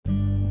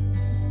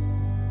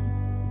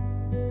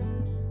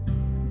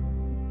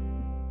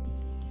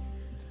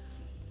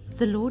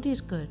The Lord is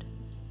good,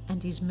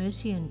 and His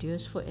mercy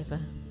endures forever.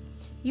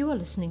 You are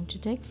listening to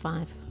Take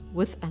 5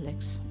 with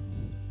Alex.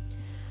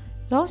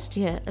 Last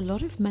year, a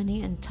lot of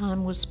money and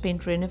time was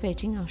spent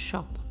renovating our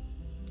shop.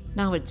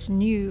 Now it's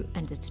new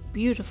and it's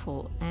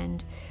beautiful,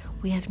 and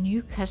we have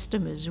new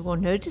customers who are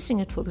noticing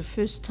it for the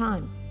first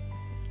time.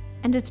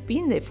 And it's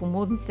been there for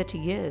more than 30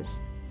 years.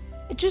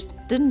 It just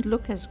didn't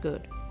look as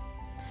good.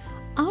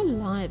 Our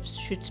lives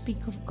should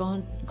speak of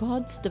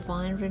God's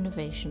divine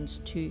renovations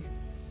too.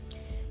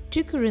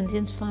 2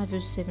 Corinthians 5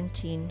 verse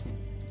 17.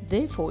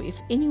 Therefore,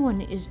 if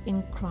anyone is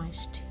in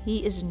Christ,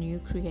 he is a new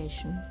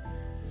creation.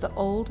 The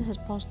old has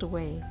passed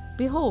away.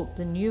 Behold,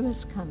 the new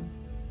has come.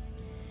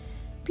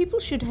 People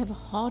should have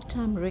a hard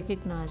time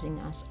recognizing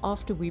us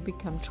after we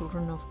become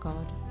children of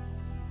God.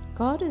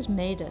 God has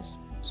made us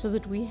so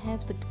that we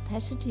have the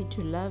capacity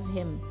to love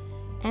Him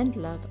and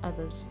love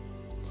others.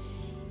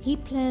 He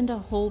planned our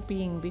whole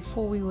being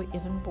before we were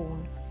even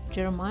born.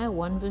 Jeremiah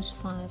 1 verse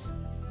 5.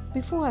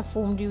 Before I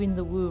formed you in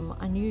the womb,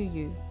 I knew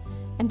you.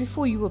 And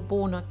before you were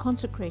born, I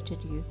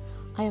consecrated you.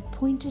 I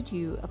appointed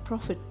you a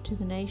prophet to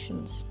the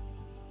nations.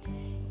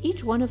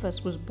 Each one of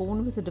us was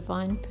born with a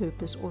divine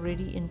purpose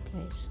already in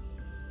place.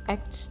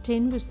 Acts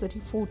 10 verse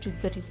 34 to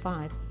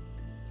 35.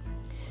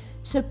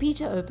 So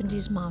Peter opened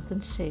his mouth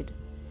and said,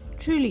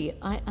 Truly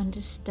I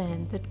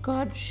understand that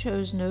God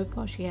shows no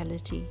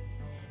partiality,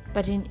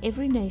 but in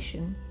every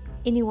nation,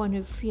 anyone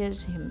who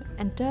fears Him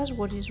and does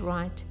what is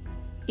right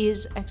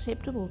is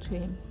acceptable to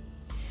Him.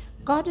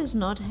 God does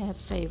not have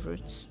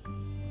favorites.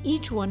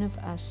 Each one of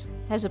us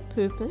has a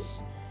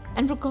purpose,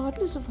 and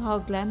regardless of how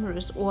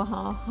glamorous or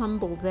how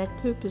humble that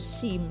purpose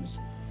seems,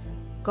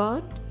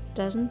 God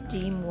doesn't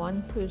deem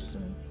one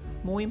person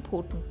more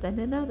important than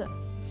another.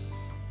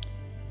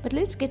 But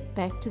let's get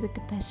back to the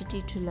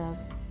capacity to love.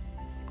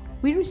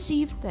 We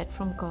received that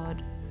from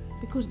God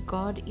because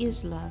God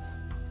is love.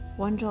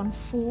 1 John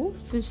 4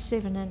 verse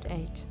 7 and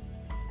 8.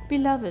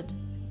 Beloved,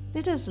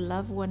 let us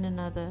love one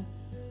another,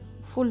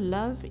 for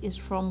love is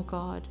from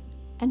God,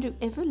 and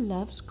whoever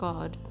loves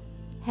God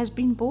has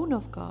been born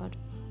of God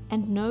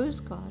and knows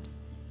God.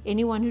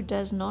 Anyone who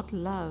does not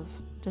love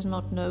does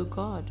not know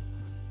God,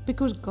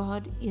 because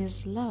God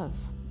is love.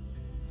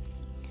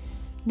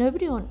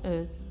 Nobody on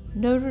earth,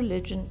 no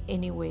religion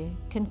anywhere,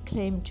 can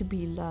claim to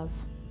be love.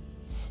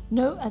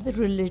 No other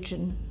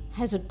religion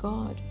has a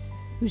God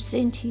who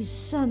sent His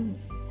Son,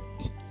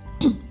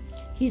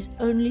 His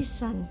only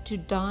Son, to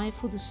die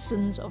for the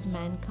sins of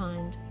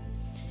mankind.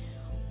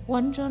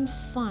 1 John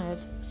 5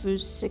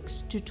 verse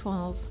 6 to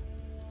 12.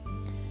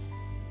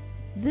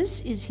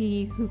 This is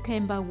He who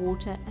came by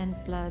water and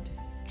blood,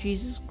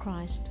 Jesus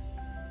Christ,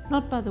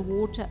 not by the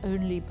water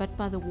only, but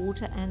by the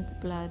water and the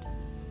blood.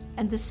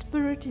 And the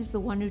Spirit is the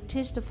one who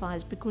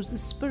testifies, because the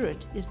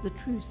Spirit is the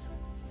truth.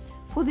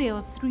 For there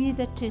are three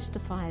that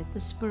testify, the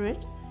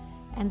Spirit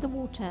and the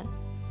water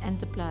and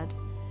the blood,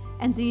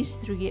 and these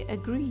three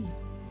agree.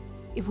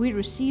 If we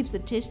receive the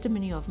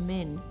testimony of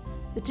men,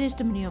 the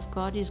testimony of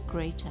God is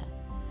greater.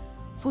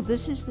 For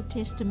this is the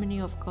testimony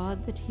of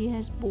God that He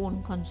has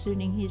borne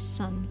concerning His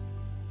Son.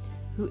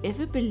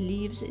 Whoever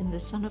believes in the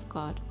Son of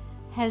God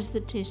has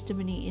the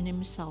testimony in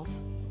himself.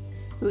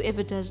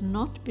 Whoever does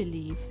not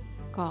believe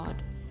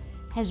God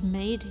has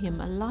made him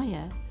a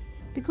liar,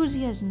 because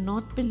he has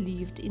not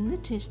believed in the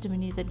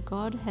testimony that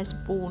God has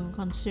borne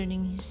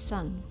concerning His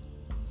Son.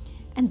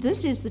 And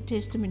this is the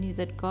testimony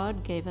that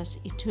God gave us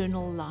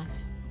eternal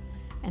life,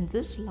 and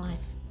this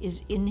life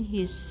is in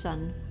His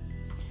Son.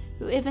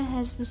 Whoever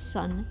has the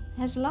Son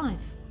has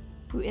life.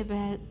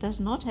 Whoever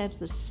does not have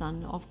the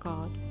Son of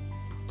God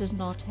does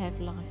not have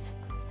life.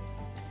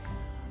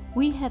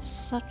 We have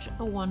such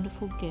a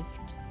wonderful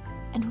gift,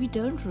 and we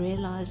don't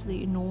realize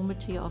the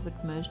enormity of it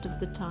most of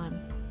the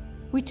time.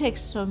 We take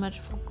so much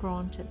for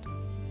granted.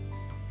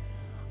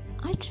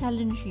 I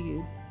challenge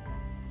you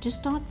to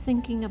start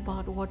thinking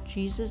about what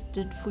Jesus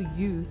did for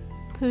you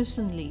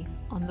personally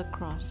on the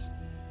cross,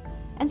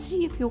 and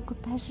see if your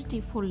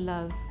capacity for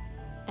love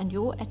and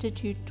your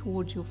attitude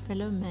towards your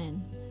fellow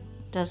man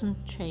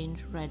doesn't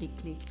change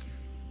radically.